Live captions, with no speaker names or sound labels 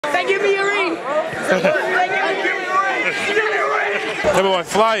Say, give me a ring. Say, give me a ring. Give me a ring. Hey boy,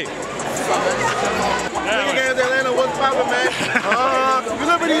 flight. Nigga games Atlanta, what's poppin', man? You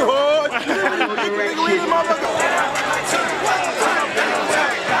live in these hoods.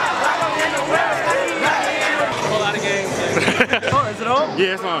 A lot of games. Oh, is it on?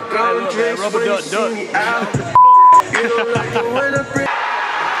 Yeah, it's on. Hey, rubber duck, duck.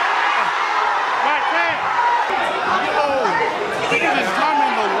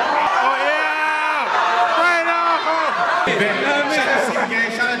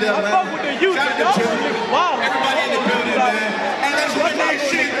 Wow. Everybody in the building, man. And let's run that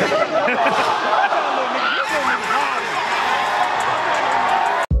shit.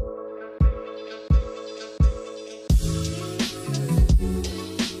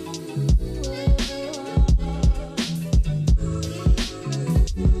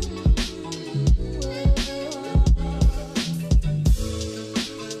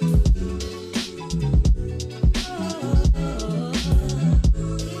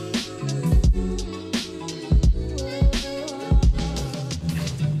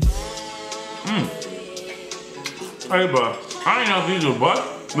 Hey, bro, I ain't know if these are butt,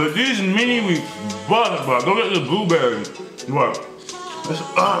 but these mini we butt, bro. Look at the blueberries. What?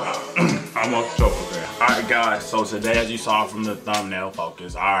 I'm off choke there. Alright, guys, so today, as you saw from the thumbnail,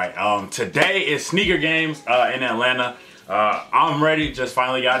 focus. Alright, today is sneaker games in Atlanta. I'm ready, just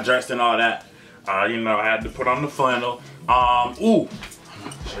finally got dressed and all that. You know, I had to put on the flannel. Ooh, I'm gonna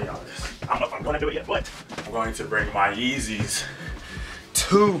show y'all this. I don't know if I'm gonna do it yet, but I'm going to bring my Yeezys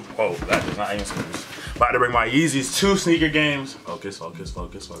to, oh, that is not even smooth. About to bring my Yeezys to sneaker games. Focus, focus,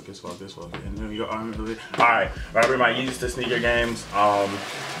 focus, focus, focus, focus. Alright, about to bring my Yeezys to sneaker games.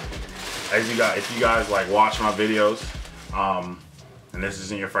 As you guys, if you guys like watch my videos, and this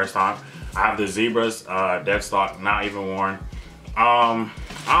isn't your first time, I have the Zebras, dead stock, not even worn. I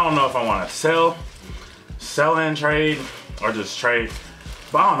don't know if I want to sell and trade, or just trade.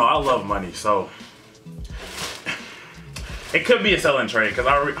 But I don't know, I love money, so it could be a sell and trade because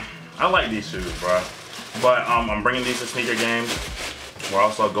I like these shoes, bro. But I'm bringing these to sneaker games. We're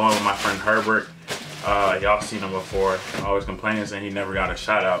also going with my friend Herbert. Y'all seen him before. Always complaining saying he never got a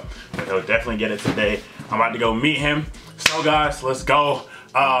shout out, but he'll definitely get it today. I'm about to go meet him. So guys, let's go.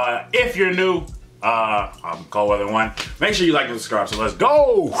 If you're new, I'm Cold Weather One. Make sure you like and subscribe. So let's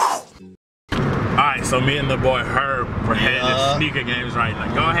go. Alright, so me and the boy Herb, we're headed to sneaker games right now.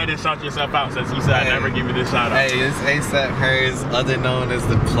 Go ahead and shout yourself out since you said I never give you this shout out. Hey, it's ASAP Hers, other known as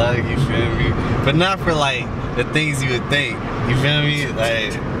the plug, you feel me? But not for like the things you would think, you feel me?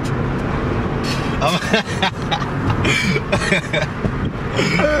 Like,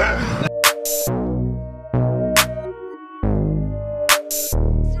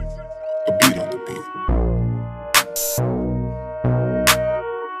 A beat on the beat.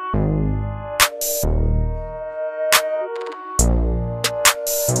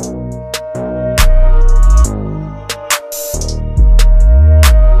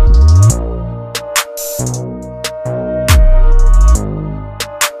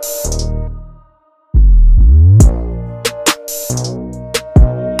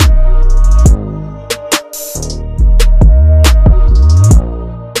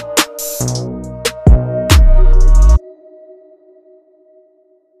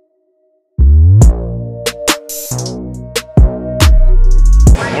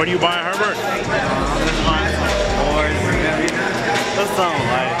 What are you buying, Herbert? what's on,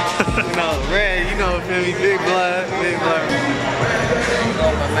 like, you know, red, you know, feel me, big blood, big blood.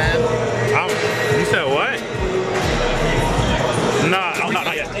 Man. You said what? Nah, no,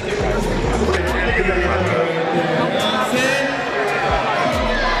 not yet.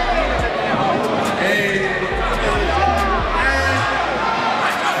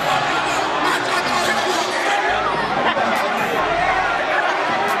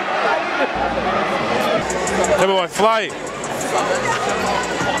 Hey boy, flight.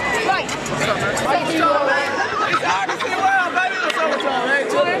 Flight.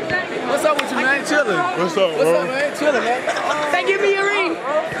 What's up with you, man? Chilling. What's up, bro? What's up, man? Chilling, man. Say, give me a ring.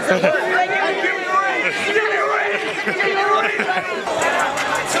 Say, give me a ring. Give me a ring. Give me a ring.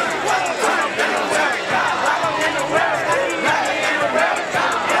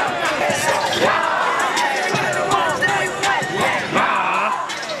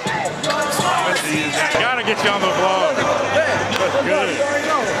 Gotta get you on the vlog. That's good.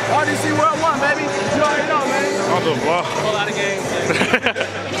 RDCWorld 1, baby. You already know, man. On the vlog. A lot of games.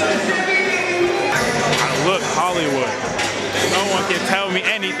 I look Hollywood. No one can tell me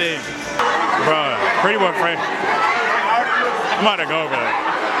anything. Bruh, Prettyboyfredo. I'm about to go over there.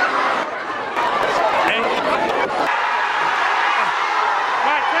 Hey.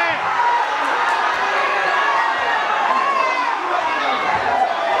 My man.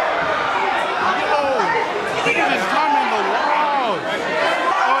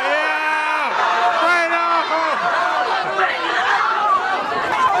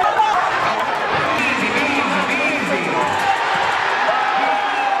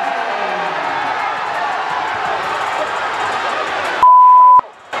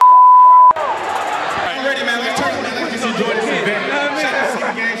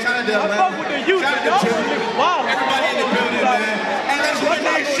 out there, man. I fuck with the youth, Shout out y'all to Chip. niggas wild. Everybody in the building, man. And let's run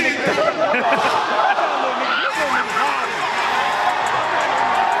that shit.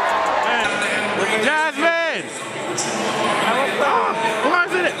 Jasmine! Who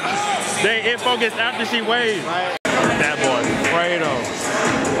is it? They it focused after she waved. That boy, Fredo.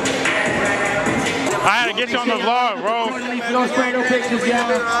 I had to get you on the vlog, bro. Those Fredo pictures, y'all.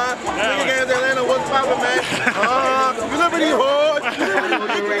 Niggas Atlanta, what's poppin', man? You live in these hoods.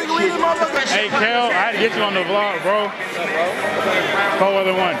 Hey, Kel, I had to get you on the vlog, bro.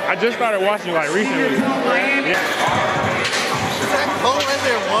 4-1. I just started watching like recently. Yeah. Cole in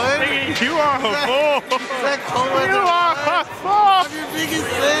there, what? You are a fool. You are a fool.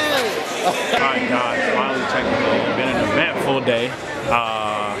 Alright guys, finally checking in. Been an eventful day. I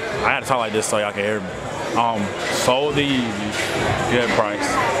had to talk like this so y'all can hear me. Sold the Yeezys, good price.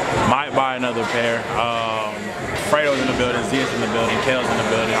 Might buy another pair. Fredo's in the building, Zias in the building, Kale's in the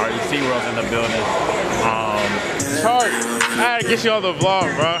building, RDCWorld's in the building. Chart, I had to get you on the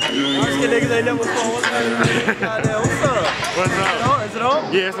vlog, bro. Niggas ain't never saw what's up. What's up? Is it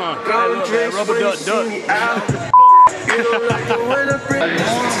on? Yeah, it's on. Rubber duck.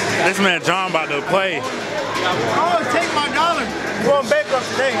 This man John about to play. I want to take my dollar. I'm going bankrupt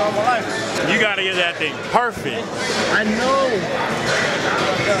today all my life. You gotta get that thing perfect. I know.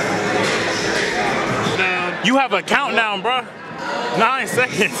 You have a countdown, bro. 9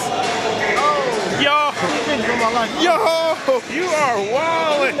 seconds. Yo, you are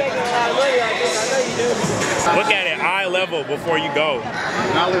wildin'. Look at it, eye level before you go.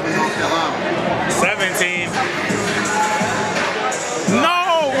 I live in North Carolina. 17.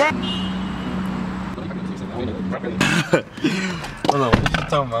 No, bro. Hold on, what you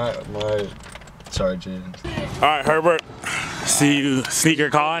talking about? My charges. All right, Herbert. See you sneaker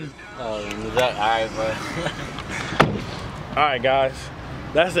con. Alright, bro. Alright guys,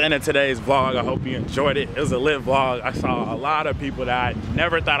 that's the end of today's vlog. I hope you enjoyed it. It was a lit vlog. I saw a lot of people that I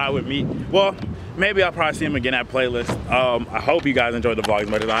never thought I would meet. Well, maybe I'll probably see them again at Playlist. I hope you guys enjoyed the vlog as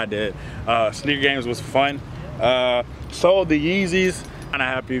much as I did. Sneaker Games was fun. Sold the Yeezys. Kinda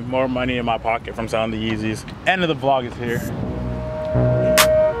happy, more money in my pocket from selling the Yeezys. End of the vlog is here.